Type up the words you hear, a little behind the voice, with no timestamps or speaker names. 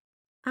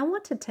I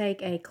want to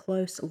take a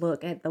close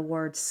look at the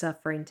word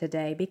suffering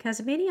today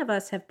because many of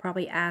us have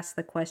probably asked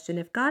the question,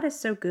 if God is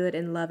so good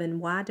and loving,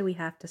 why do we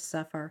have to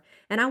suffer?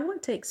 And I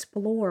want to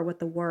explore what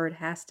the word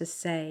has to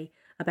say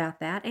about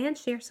that and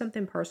share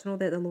something personal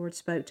that the Lord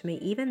spoke to me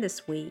even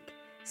this week.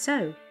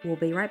 So we'll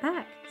be right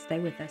back. Stay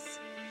with us.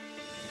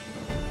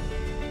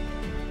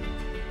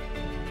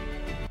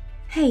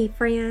 Hey,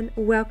 friend,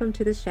 welcome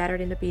to the Shattered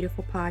into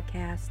Beautiful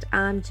podcast.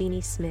 I'm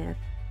Jeannie Smith.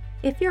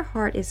 If your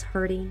heart is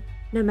hurting,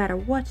 no matter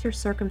what your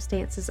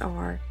circumstances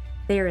are,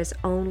 there is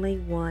only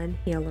one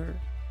healer.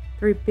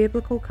 Through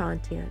biblical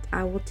content,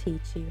 I will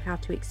teach you how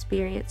to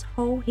experience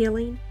whole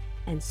healing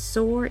and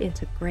soar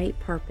into great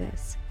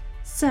purpose.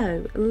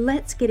 So,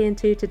 let's get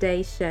into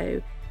today's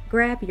show.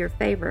 Grab your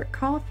favorite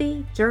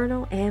coffee,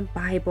 journal, and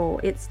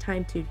Bible. It's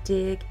time to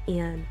dig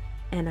in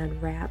and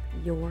unwrap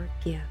your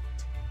gift.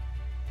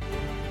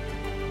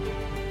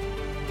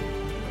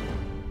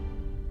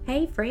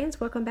 Hey friends,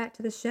 welcome back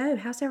to the show.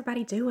 How's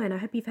everybody doing? I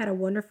hope you've had a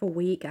wonderful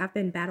week. I've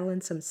been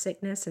battling some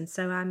sickness, and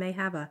so I may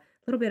have a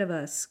little bit of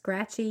a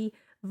scratchy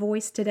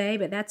voice today,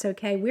 but that's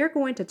okay. We're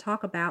going to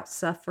talk about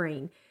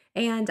suffering.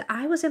 And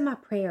I was in my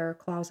prayer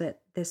closet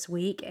this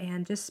week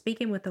and just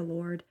speaking with the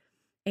Lord,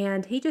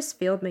 and He just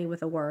filled me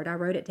with a word. I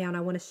wrote it down.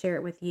 I want to share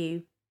it with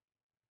you.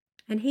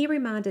 And He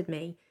reminded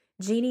me,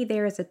 Jeannie,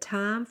 there is a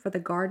time for the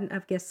Garden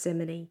of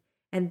Gethsemane,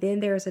 and then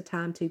there is a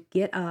time to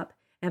get up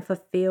and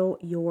fulfill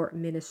your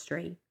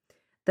ministry.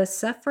 The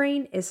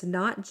suffering is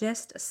not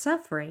just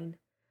suffering.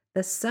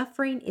 The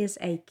suffering is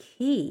a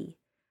key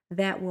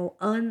that will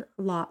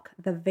unlock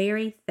the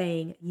very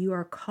thing you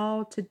are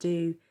called to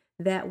do,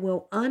 that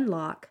will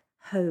unlock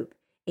hope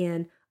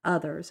in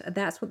others.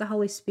 That's what the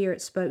Holy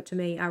Spirit spoke to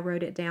me. I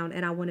wrote it down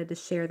and I wanted to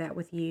share that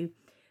with you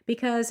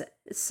because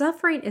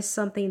suffering is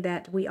something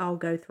that we all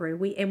go through.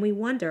 We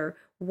wonder,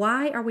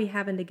 why are we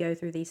having to go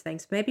through these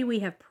things? Maybe we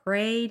have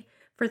prayed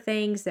for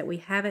things that we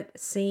haven't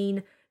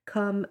seen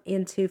come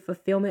into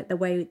fulfillment the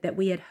way that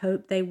we had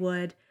hoped they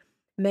would.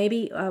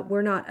 Maybe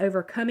we're not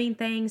overcoming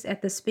things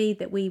at the speed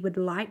that we would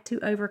like to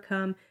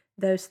overcome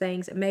those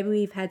things. Maybe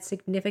we've had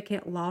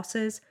significant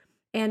losses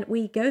and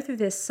we go through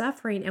this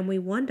suffering and we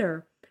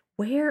wonder,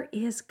 where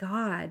is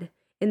God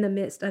in the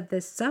midst of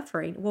this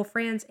suffering? Well,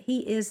 friends, He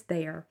is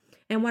there.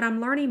 And what I'm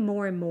learning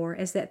more and more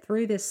is that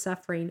through this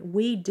suffering,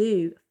 we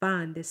do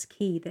find this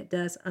key that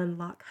does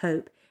unlock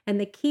hope. And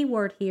the key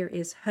word here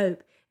is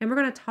hope. And we're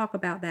going to talk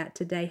about that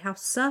today, how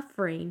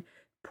suffering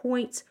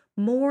points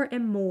more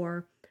and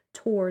more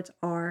towards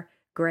our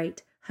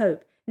great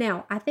hope.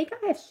 Now, I think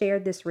I have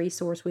shared this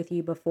resource with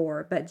you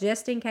before, but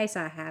just in case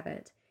I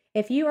haven't,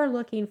 if you are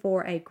looking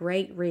for a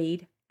great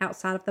read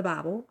outside of the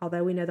Bible,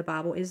 although we know the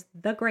Bible is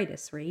the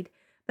greatest read,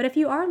 but if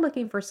you are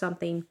looking for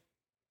something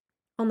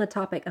on the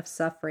topic of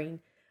suffering,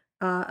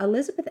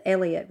 Elizabeth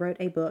Elliot wrote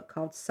a book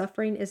called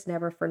Suffering is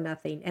Never for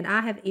Nothing, and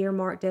I have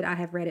earmarked it. I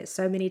have read it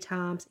so many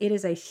times. It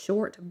is a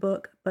short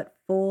book, but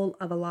full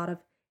of a lot of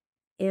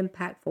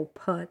impactful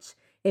punch,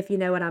 if you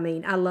know what I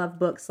mean. I love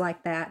books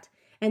like that.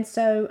 And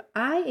so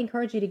I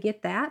encourage you to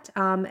get that.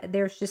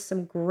 There's just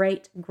some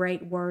great,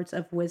 great words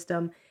of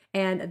wisdom.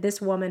 And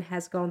this woman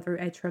has gone through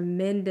a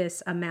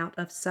tremendous amount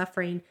of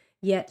suffering,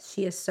 yet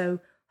she is so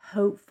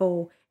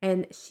hopeful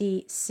and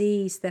she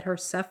sees that her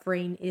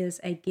suffering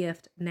is a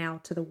gift now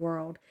to the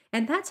world.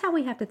 And that's how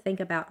we have to think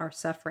about our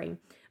suffering.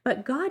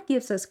 But God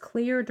gives us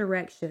clear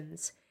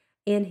directions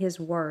in His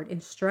Word,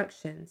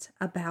 instructions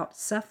about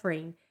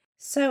suffering.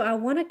 So I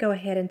want to go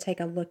ahead and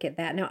take a look at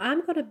that. Now I'm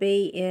going to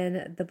be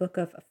in the book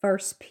of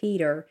First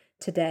Peter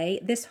today.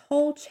 This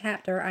whole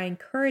chapter, I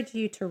encourage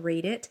you to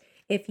read it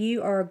if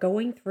you are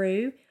going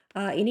through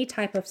any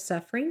type of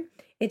suffering.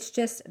 It's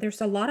just,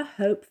 there's a lot of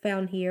hope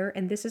found here,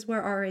 and this is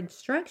where our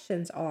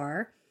instructions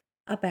are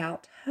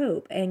about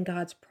hope and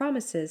God's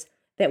promises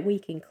that we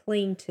can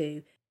cling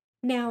to.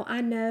 Now,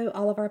 I know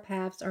all of our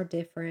paths are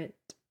different.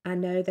 I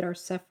know that our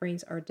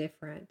sufferings are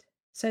different.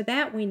 So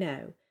that we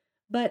know.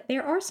 But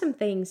there are some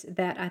things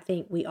that I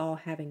think we all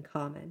have in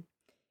common.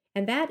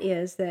 And that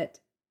is that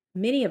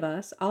many of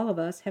us, all of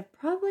us, have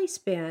probably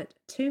spent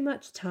too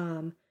much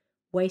time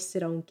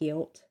wasted on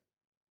guilt,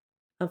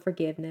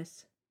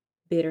 unforgiveness,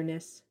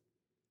 bitterness.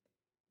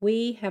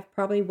 We have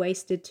probably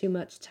wasted too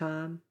much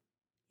time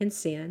in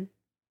sin,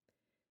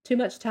 too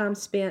much time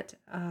spent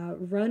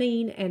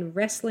running and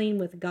wrestling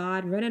with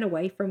God, running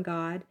away from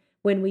God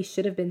when we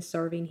should have been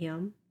serving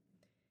Him.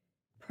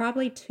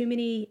 Probably too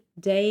many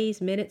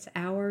days, minutes,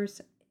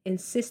 hours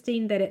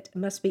insisting that it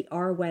must be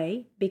our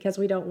way because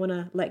we don't want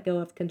to let go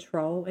of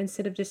control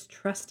instead of just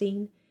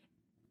trusting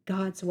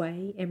God's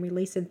way and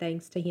releasing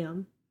things to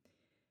Him.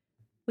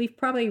 We've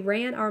probably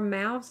ran our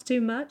mouths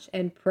too much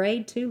and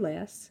prayed too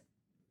less.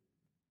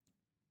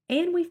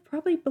 And we've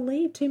probably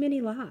believed too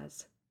many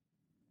lies.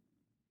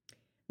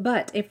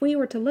 But if we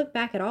were to look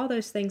back at all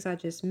those things I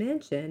just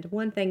mentioned,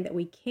 one thing that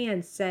we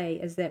can say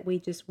is that we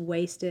just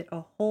wasted a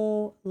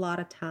whole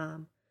lot of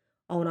time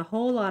on a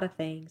whole lot of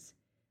things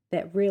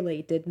that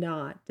really did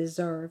not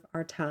deserve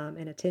our time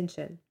and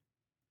attention.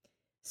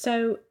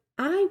 So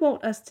I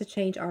want us to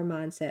change our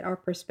mindset, our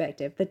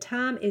perspective. The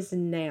time is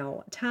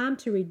now. Time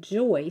to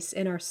rejoice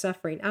in our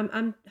suffering.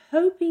 I'm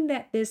hoping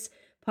that this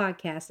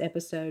podcast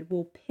episode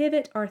will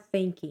pivot our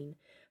thinking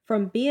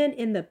from being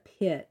in the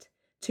pit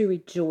to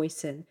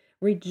rejoicing.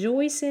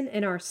 Rejoicing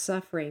in our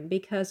suffering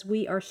because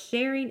we are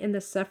sharing in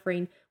the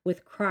suffering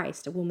with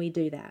Christ when we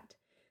do that.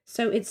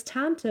 So it's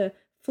time to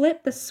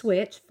flip the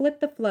switch,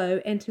 flip the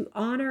flow, and to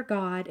honor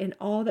God in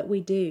all that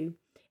we do,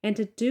 and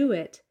to do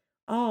it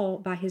all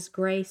by His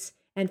grace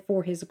and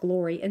for His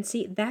glory. And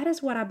see, that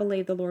is what I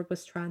believe the Lord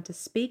was trying to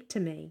speak to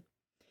me.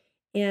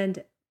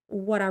 And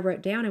what I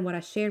wrote down and what I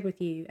shared with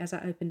you as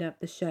I opened up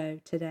the show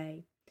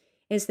today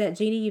is that,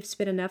 Jeannie, you've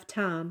spent enough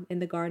time in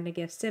the Garden of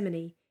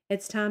Gethsemane.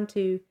 It's time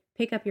to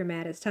pick up your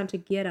mat. It's time to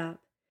get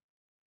up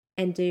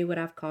and do what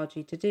I've called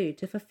you to do,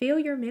 to fulfill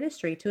your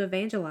ministry, to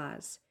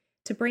evangelize,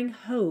 to bring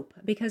hope,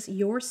 because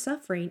your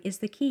suffering is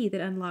the key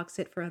that unlocks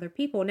it for other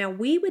people. Now,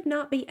 we would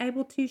not be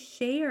able to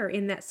share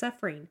in that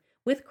suffering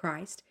with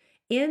Christ,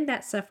 in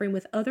that suffering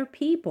with other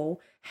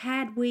people,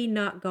 had we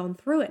not gone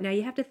through it. Now,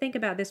 you have to think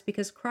about this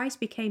because Christ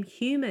became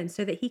human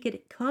so that He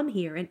could come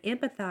here and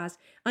empathize,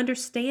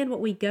 understand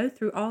what we go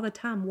through all the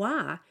time.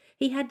 Why?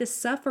 He had to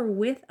suffer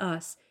with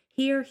us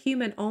here,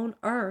 human on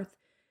earth,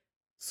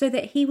 so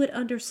that He would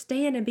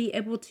understand and be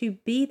able to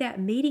be that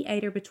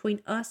mediator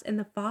between us and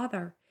the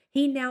Father.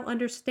 He now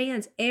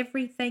understands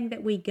everything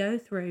that we go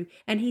through,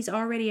 and He's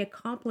already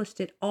accomplished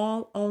it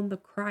all on the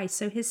Christ.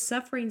 So His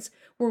sufferings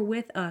were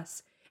with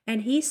us,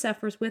 and He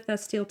suffers with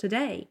us still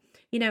today.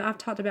 You know, I've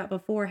talked about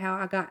before how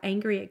I got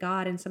angry at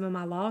God in some of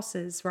my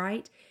losses,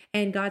 right?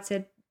 And God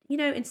said, you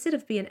know, instead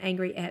of being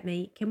angry at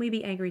me, can we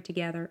be angry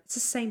together? It's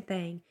the same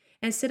thing.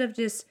 Instead of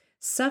just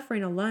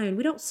suffering alone,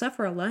 we don't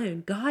suffer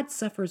alone. God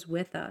suffers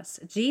with us.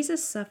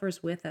 Jesus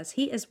suffers with us.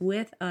 He is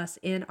with us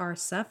in our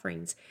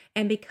sufferings.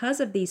 And because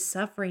of these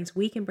sufferings,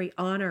 we can bring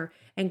honor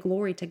and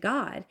glory to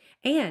God.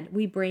 And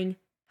we bring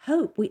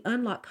hope. We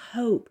unlock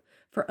hope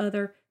for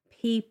other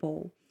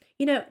people.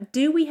 You know,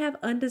 do we have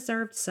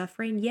undeserved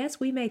suffering? Yes,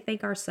 we may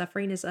think our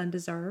suffering is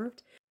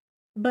undeserved,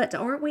 but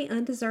aren't we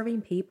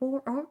undeserving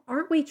people?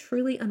 Aren't we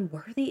truly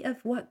unworthy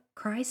of what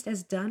Christ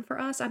has done for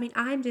us? I mean,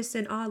 I'm just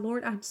in awe.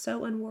 Lord, I'm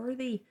so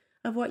unworthy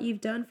of what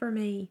you've done for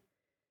me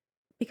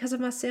because of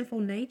my sinful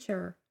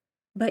nature.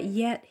 But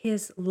yet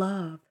His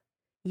love.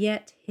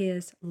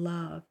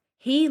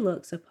 He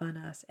looks upon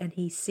us and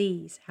He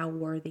sees how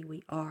worthy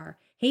we are.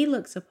 He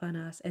looks upon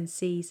us and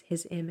sees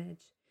His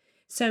image.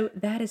 So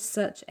that is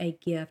such a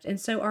gift. And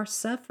so our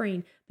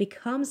suffering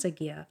becomes a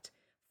gift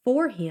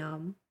for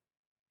Him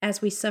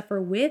as we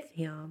suffer with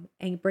Him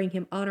and bring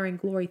Him honor and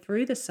glory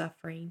through the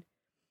suffering,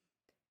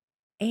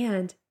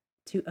 and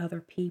to other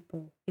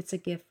people. It's a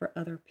gift for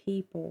other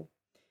people.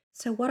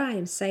 So what I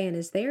am saying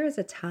is there is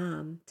a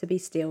time to be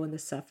still in the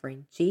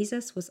suffering.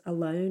 Jesus was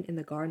alone in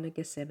the Garden of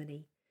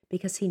Gethsemane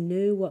because He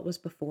knew what was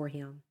before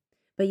Him,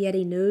 but yet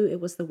He knew it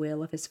was the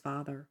will of His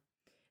Father.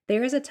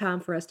 There is a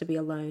time for us to be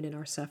alone in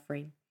our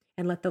suffering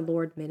and let the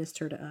Lord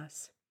minister to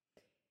us.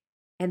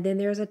 And then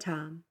there's a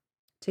time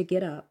to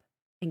get up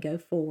and go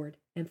forward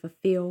and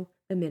fulfill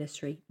the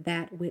ministry,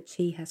 that which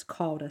He has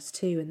called us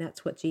to. And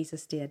that's what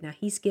Jesus did. Now,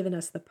 He's given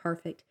us the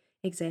perfect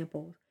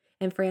example.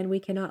 And friend, we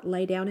cannot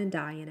lay down and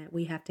die in it.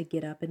 We have to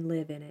get up and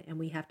live in it. And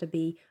we have to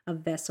be a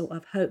vessel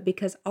of hope,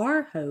 because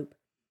our hope,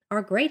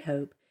 our great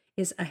hope,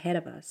 is ahead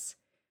of us.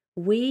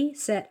 We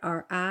set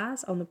our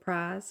eyes on the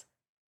prize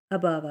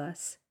above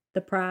us, the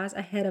prize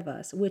ahead of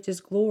us, which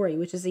is glory,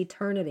 which is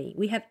eternity.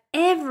 We have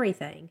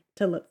everything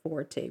to look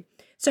forward to.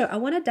 So I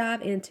want to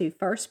dive into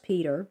 1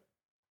 Peter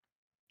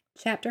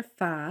chapter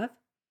 5,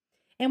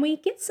 and we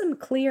get some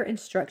clear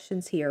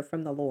instructions here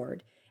from the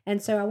Lord.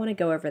 And so I want to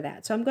go over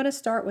that. So I'm going to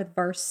start with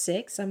verse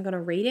 6. I'm going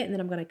to read it, and then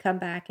I'm going to come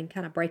back and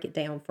kind of break it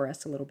down for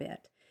us a little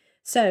bit.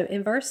 So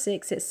in verse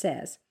 6, it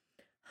says,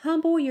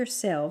 "Humble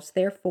yourselves,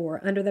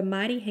 therefore, under the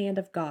mighty hand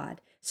of God,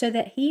 so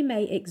that He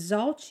may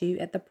exalt you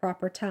at the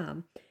proper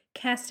time,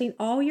 casting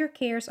all your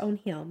cares on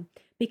Him,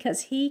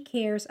 because He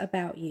cares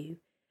about you.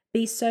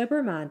 Be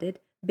sober-minded,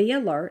 be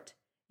alert.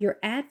 Your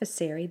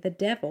adversary, the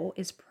devil,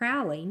 is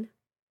prowling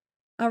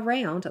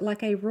around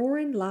like a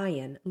roaring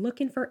lion,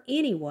 looking for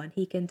anyone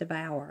he can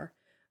devour.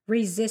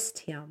 Resist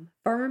him,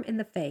 firm in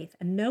the faith,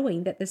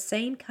 knowing that the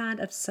same kind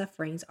of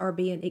sufferings are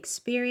being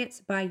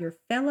experienced by your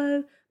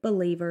fellow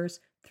believers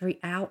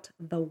throughout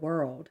the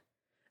world.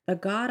 The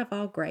God of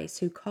all grace,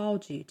 who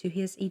called you to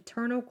His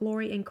eternal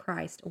glory in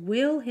Christ,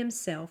 will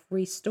Himself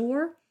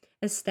restore,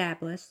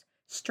 establish,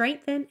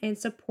 strengthen, and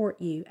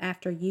support you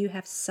after you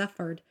have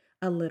suffered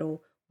a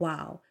little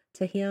while.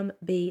 To Him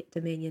be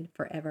dominion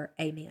forever.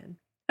 Amen."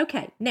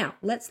 Okay, now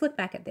let's look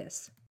back at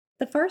this.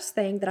 The first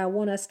thing that I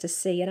want us to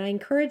see, and I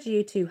encourage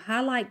you to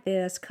highlight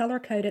this, color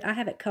code it. I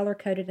have it color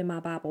coded in my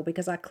Bible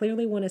because I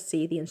clearly want to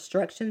see the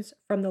instructions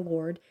from the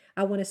Lord.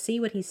 I want to see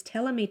what He's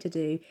telling me to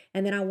do,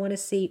 and then I want to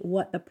see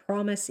what the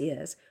promise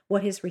is,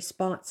 what His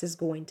response is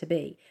going to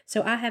be.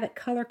 So I have it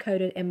color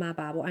coded in my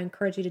Bible. I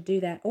encourage you to do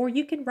that, or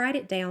you can write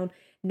it down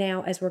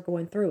now as we're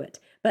going through it.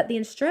 But the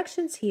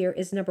instructions here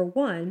is, number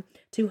one,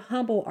 to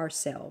humble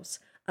ourselves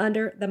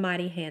under the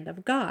mighty hand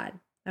of God.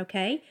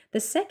 Okay? The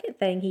second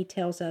thing he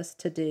tells us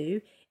to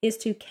do is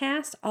to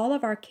cast all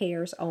of our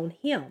cares on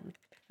him.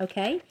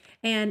 Okay?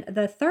 And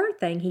the third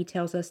thing he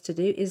tells us to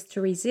do is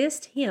to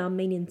resist him,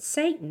 meaning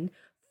Satan,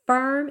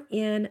 firm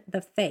in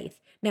the faith.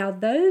 Now,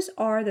 those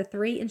are the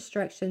three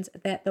instructions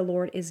that the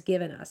Lord is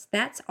giving us.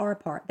 That's our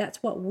part.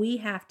 That's what we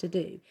have to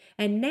do.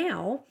 And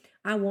now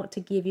I want to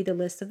give you the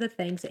list of the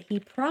things that he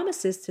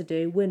promises to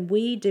do when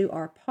we do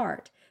our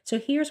part. So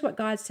here's what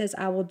God says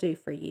I will do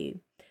for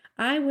you.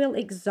 I will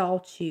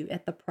exalt you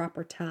at the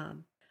proper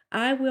time.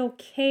 I will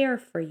care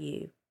for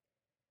you.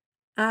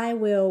 I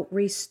will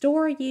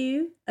restore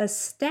you,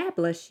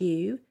 establish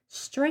you,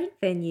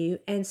 strengthen you,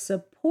 and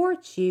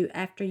support you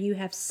after you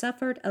have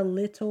suffered a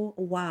little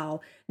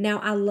while. Now,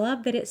 I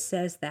love that it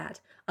says that,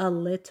 a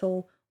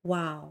little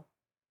while.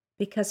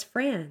 Because,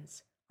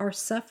 friends, our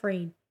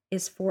suffering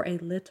is for a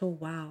little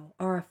while.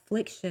 Our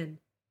affliction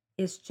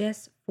is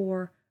just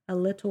for a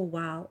little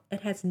while.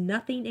 It has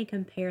nothing in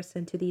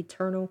comparison to the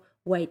eternal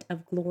weight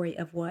of glory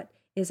of what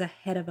is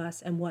ahead of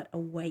us and what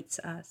awaits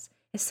us.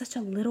 It's such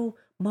a little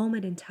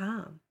moment in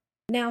time.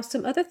 Now,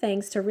 some other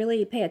things to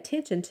really pay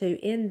attention to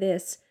in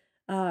this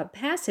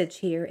passage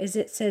here is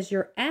it says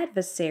your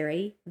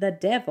adversary, the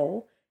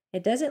devil.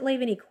 It doesn't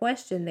leave any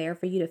question there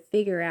for you to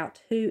figure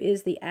out who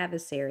is the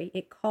adversary.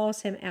 It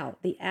calls him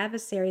out. The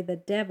adversary, the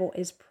devil,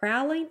 is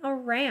prowling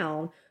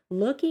around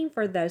looking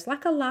for those,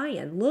 like a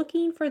lion,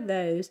 looking for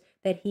those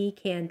that he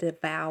can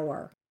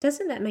devour.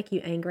 Doesn't that make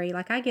you angry?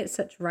 Like, I get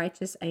such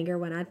righteous anger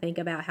when I think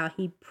about how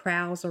he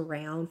prowls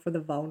around for the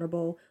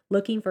vulnerable,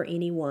 looking for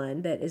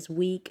anyone that is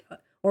weak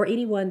or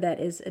anyone that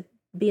is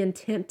being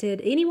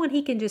tempted, anyone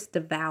he can just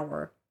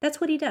devour.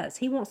 That's what he does.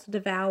 He wants to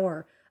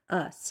devour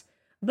us.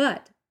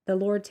 But the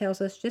Lord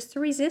tells us just to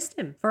resist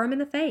him, firm in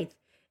the faith.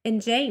 In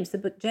James, the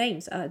book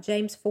James,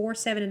 James 4,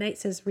 7, and 8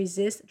 says,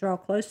 resist, draw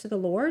close to the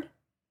Lord,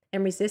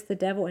 and resist the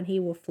devil, and he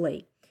will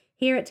flee.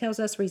 Here it tells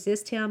us,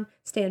 resist him,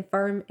 stand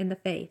firm in the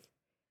faith.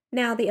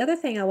 Now, the other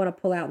thing I want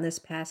to pull out in this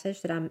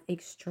passage that I'm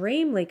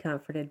extremely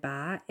comforted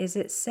by is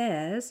it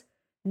says,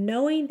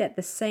 knowing that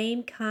the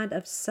same kind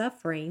of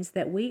sufferings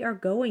that we are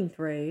going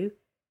through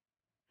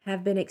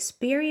have been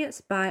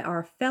experienced by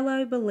our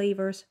fellow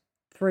believers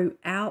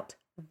throughout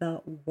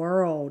the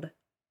world.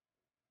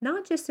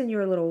 Not just in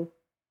your little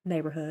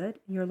neighborhood,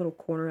 in your little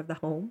corner of the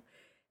home.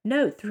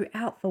 No,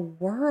 throughout the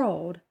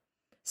world.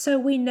 So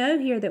we know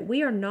here that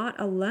we are not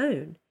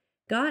alone.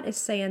 God is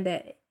saying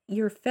that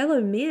your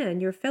fellow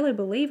men, your fellow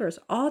believers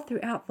all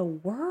throughout the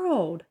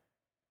world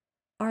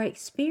are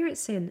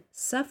experiencing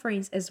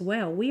sufferings as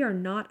well. We are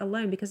not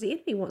alone because the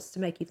enemy wants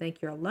to make you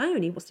think you're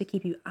alone. He wants to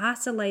keep you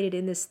isolated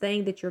in this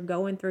thing that you're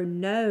going through.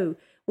 No,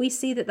 we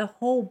see that the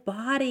whole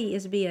body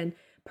is being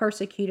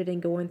persecuted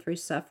and going through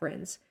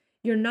sufferings.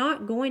 You're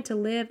not going to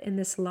live in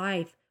this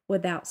life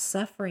without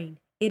suffering.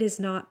 It is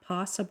not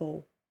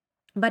possible.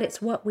 But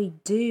it's what we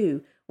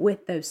do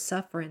with those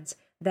sufferings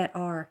that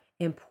are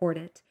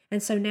important.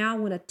 And so now I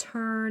want to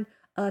turn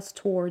us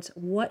towards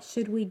what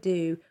should we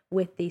do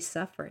with these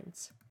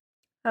sufferings.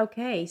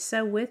 Okay,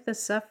 so with the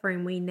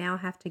suffering, we now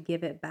have to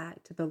give it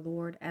back to the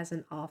Lord as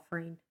an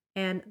offering.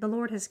 And the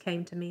Lord has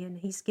came to me and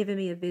he's given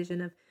me a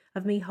vision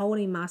of me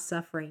holding my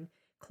suffering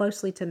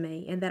closely to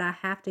me and that I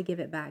have to give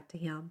it back to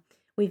him.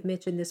 We've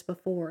mentioned this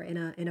before in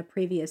a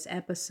previous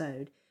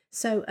episode.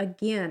 So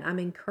again, I'm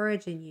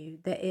encouraging you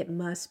that it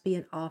must be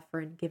an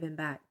offering given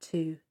back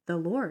to the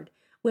Lord,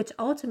 which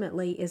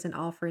ultimately is an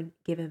offering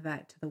given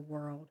back to the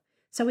world.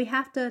 So we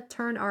have to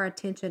turn our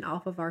attention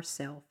off of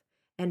ourselves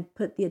and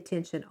put the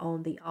attention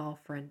on the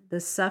offering. The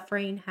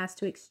suffering has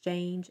to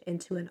exchange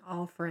into an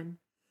offering.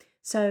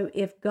 So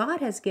if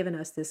God has given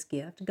us this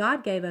gift,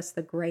 God gave us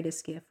the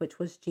greatest gift, which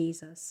was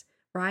Jesus,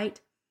 right?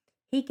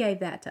 He gave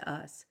that to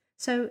us.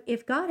 So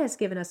if God has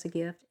given us a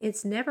gift,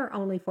 it's never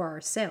only for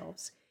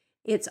ourselves.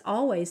 It's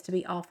always to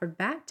be offered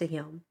back to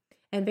him.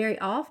 And very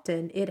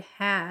often it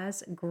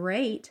has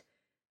great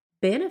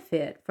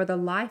benefit for the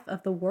life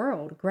of the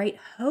world, great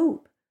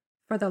hope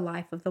for the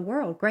life of the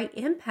world, great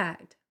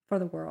impact for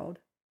the world.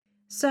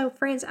 So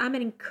friends, I'm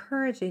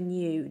encouraging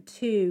you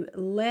to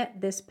let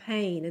this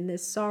pain and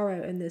this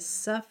sorrow and this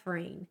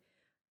suffering,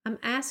 I'm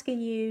asking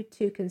you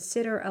to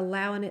consider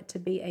allowing it to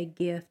be a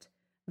gift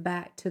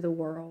back to the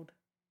world.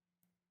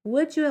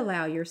 Would you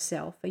allow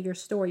yourself, your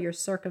story, your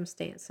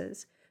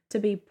circumstances to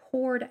be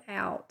poured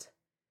out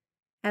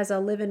as a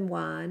living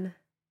wine,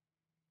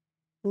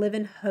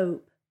 living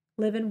hope,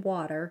 living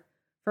water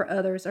for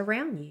others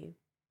around you?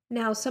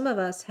 Now, some of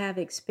us have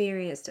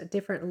experienced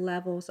different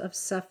levels of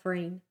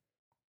suffering.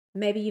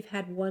 Maybe you've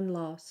had one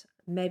loss.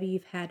 Maybe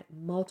you've had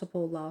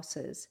multiple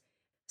losses.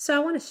 So I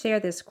want to share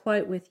this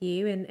quote with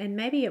you, and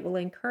maybe it will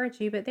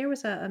encourage you. But there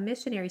was a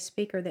missionary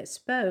speaker that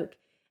spoke,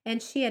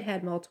 and she had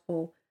had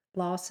multiple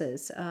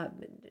losses,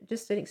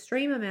 just an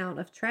extreme amount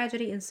of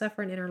tragedy and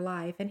suffering in her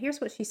life. And here's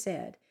what she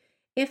said.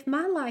 If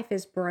my life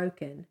is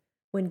broken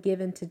when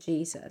given to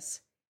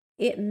Jesus,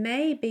 it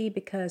may be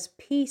because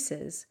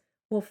pieces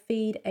will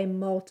feed a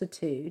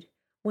multitude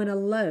when a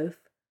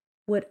loaf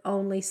would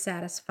only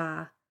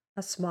satisfy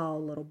a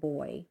small little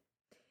boy.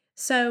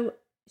 So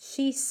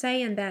she's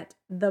saying that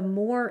the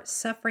more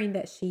suffering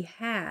that she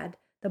had,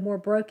 the more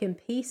broken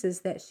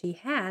pieces that she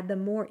had, the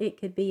more it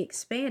could be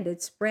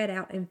expanded, spread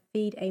out, and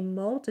feed a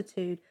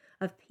multitude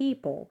of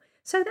people.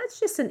 So that's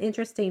just an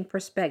interesting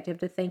perspective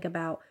to think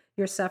about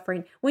your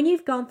suffering. When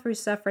you've gone through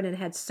suffering and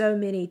had so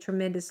many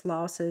tremendous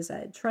losses,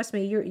 trust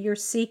me, you're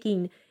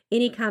seeking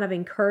any kind of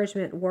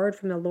encouragement word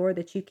from the Lord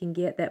that you can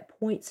get that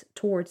points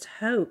towards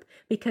hope,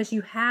 because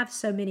you have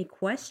so many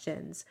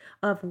questions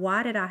of,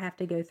 why did I have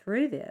to go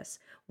through this?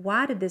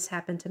 Why did this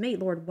happen to me?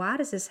 Lord, why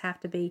does this have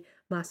to be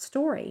my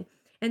story?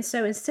 And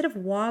so instead of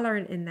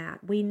wallowing in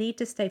that, we need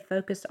to stay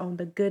focused on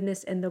the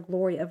goodness and the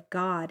glory of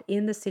God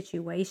in the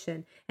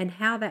situation and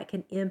how that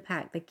can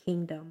impact the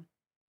kingdom.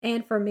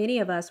 And for many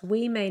of us,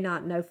 we may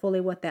not know fully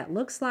what that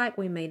looks like.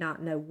 We may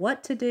not know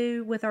what to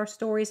do with our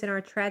stories and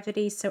our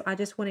tragedies. So I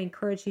just want to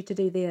encourage you to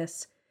do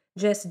this.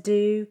 Just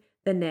do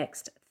the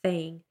next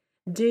thing.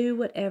 Do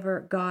whatever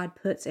God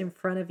puts in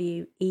front of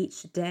you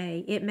each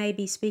day. It may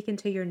be speaking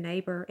to your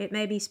neighbor. It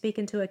may be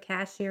speaking to a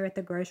cashier at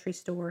the grocery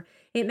store.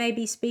 It may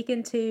be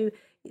speaking to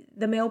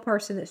the mail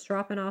person that's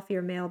dropping off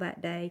your mail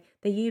that day,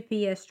 the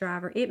UPS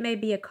driver. It may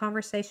be a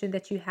conversation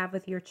that you have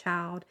with your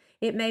child.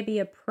 It may be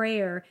a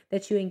prayer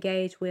that you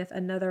engage with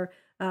another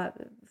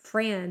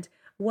friend.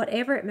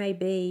 Whatever it may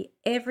be,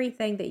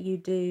 everything that you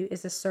do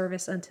is a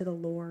service unto the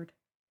Lord.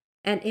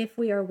 And if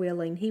we are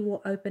willing, He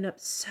will open up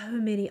so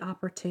many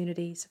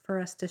opportunities for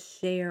us to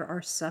share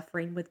our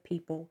suffering with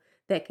people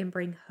that can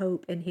bring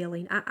hope and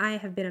healing. I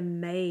have been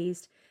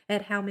amazed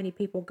at how many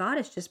people God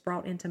has just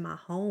brought into my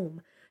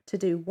home to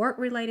do work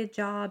related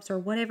jobs or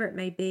whatever it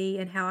may be,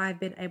 and how I've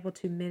been able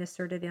to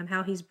minister to them,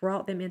 how He's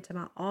brought them into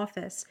my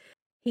office.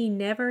 He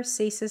never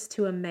ceases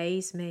to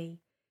amaze me.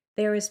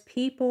 There is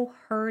people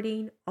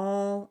hurting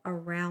all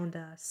around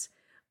us.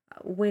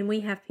 When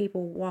we have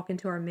people walk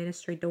into our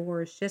ministry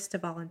doors just to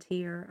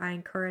volunteer, I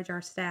encourage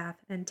our staff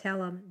and tell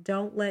them,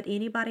 don't let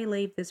anybody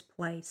leave this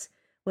place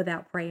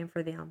without praying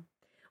for them.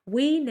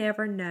 We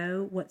never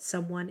know what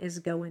someone is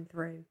going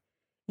through.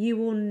 You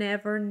will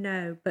never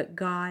know, but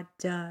God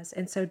does.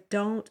 And so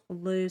don't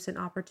lose an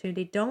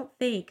opportunity. Don't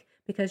think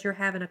because you're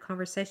having a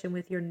conversation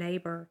with your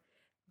neighbor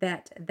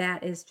that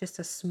that is just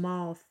a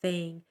small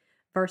thing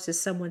versus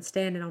someone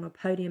standing on a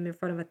podium in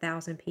front of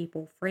 1,000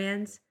 people.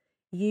 Friends,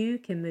 you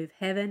can move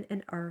heaven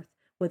and earth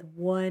with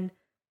one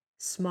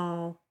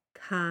small,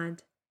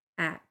 kind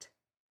act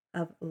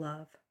of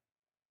love,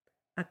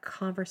 a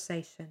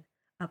conversation,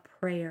 a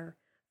prayer.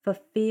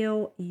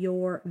 Fulfill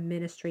your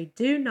ministry.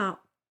 Do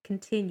not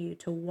continue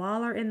to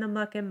waller in the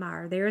muck and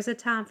mire. There is a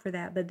time for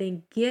that, but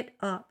then get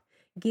up,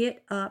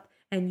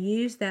 and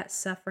use that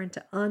suffering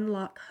to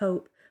unlock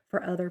hope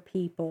for other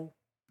people.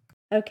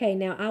 Okay,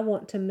 now I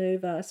want to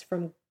move us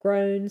from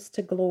groans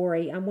to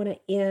glory. I'm going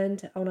to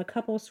end on a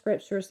couple of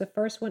scriptures. The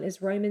first one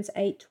is Romans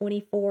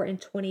 8:24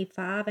 and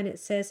 25, and it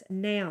says,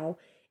 now,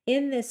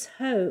 in this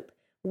hope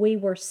we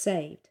were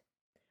saved.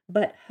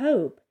 But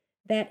hope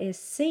that is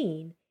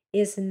seen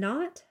is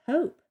not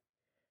hope,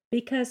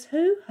 because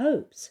who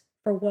hopes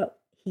for what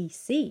he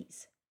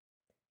sees?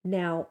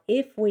 Now,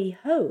 if we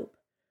hope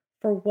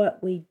for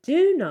what we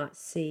do not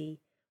see,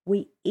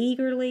 we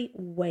eagerly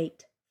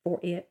wait for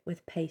it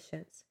with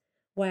patience.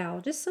 Wow,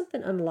 just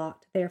something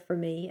unlocked there for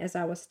me as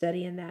I was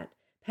studying that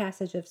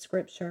passage of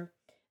scripture,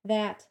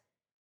 that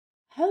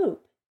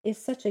hope is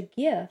such a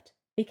gift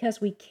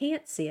because we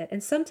can't see it.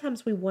 And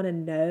sometimes we want to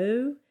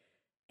know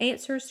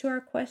answers to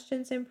our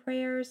questions and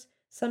prayers.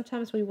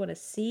 Sometimes we want to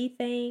see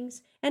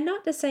things. And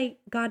not to say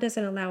God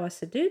doesn't allow us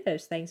to do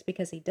those things,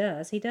 because He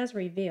does. He does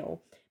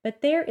reveal.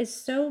 But there is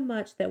so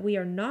much that we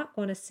are not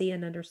going to see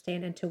and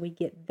understand until we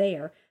get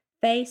there,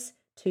 face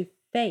to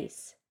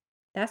face.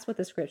 That's what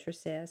the scripture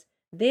says.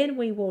 Then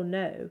we will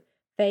know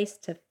face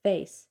to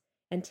face.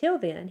 Until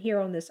then, here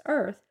on this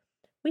earth,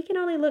 we can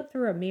only look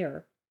through a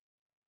mirror.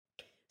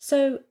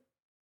 So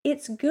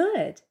it's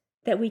good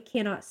that we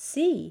cannot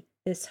see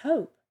this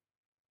hope,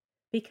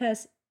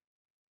 because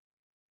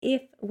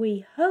if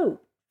we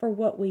hope for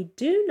what we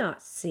do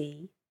not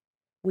see,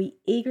 we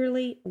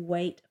eagerly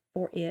wait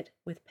for it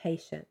with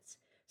patience.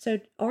 So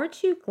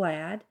aren't you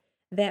glad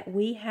that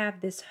we have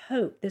this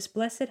hope, this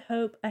blessed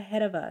hope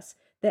ahead of us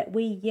that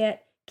we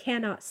yet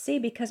cannot see,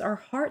 because our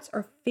hearts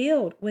are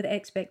filled with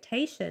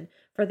expectation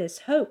for this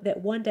hope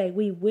that one day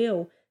we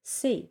will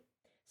see.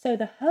 So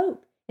the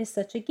hope is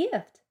such a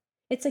gift.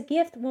 It's a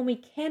gift when we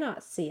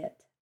cannot see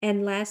it.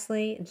 And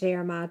lastly,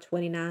 Jeremiah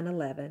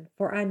 29:11.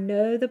 For I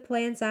know the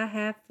plans I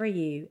have for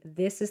you.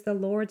 This is the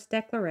Lord's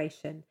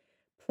declaration.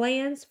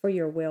 Plans for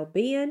your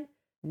well-being,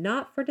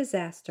 not for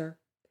disaster,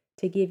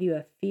 to give you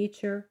a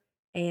future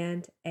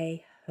and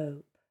a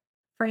hope.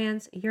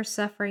 Friends, your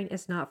suffering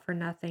is not for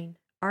nothing.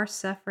 Our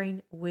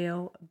suffering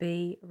will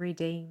be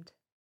redeemed.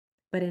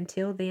 But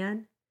until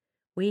then,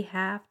 we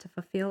have to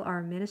fulfill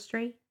our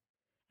ministry,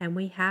 and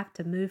we have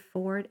to move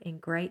forward in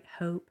great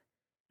hope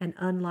and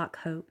unlock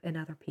hope in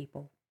other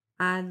people.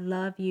 I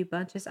love you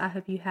bunches. I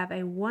hope you have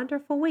a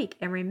wonderful week.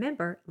 And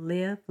remember,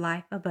 live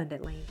life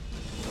abundantly.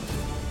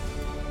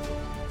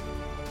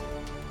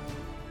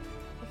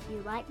 If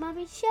you like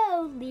Mommy's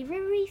show, leave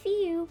a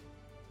review.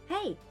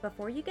 Hey,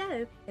 before you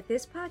go, if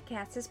this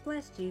podcast has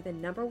blessed you, the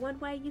number one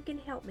way you can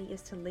help me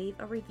is to leave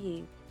a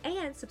review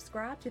and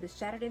subscribe to the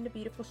Shattered into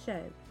Beautiful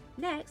show.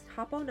 Next,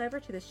 hop on over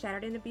to the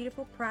Shattered into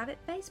Beautiful private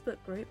Facebook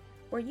group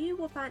where you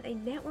will find a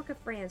network of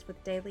friends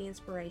with daily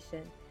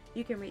inspiration.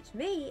 You can reach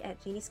me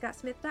at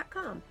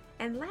JeannieScottSmith.com.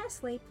 And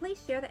lastly,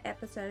 please share the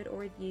episode or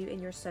review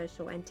in your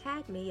social and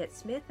tag me at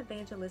Smith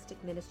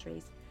Evangelistic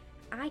Ministries.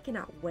 I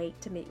cannot wait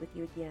to meet with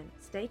you again.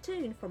 Stay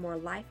tuned for more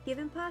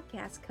life-giving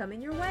podcasts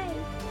coming your way.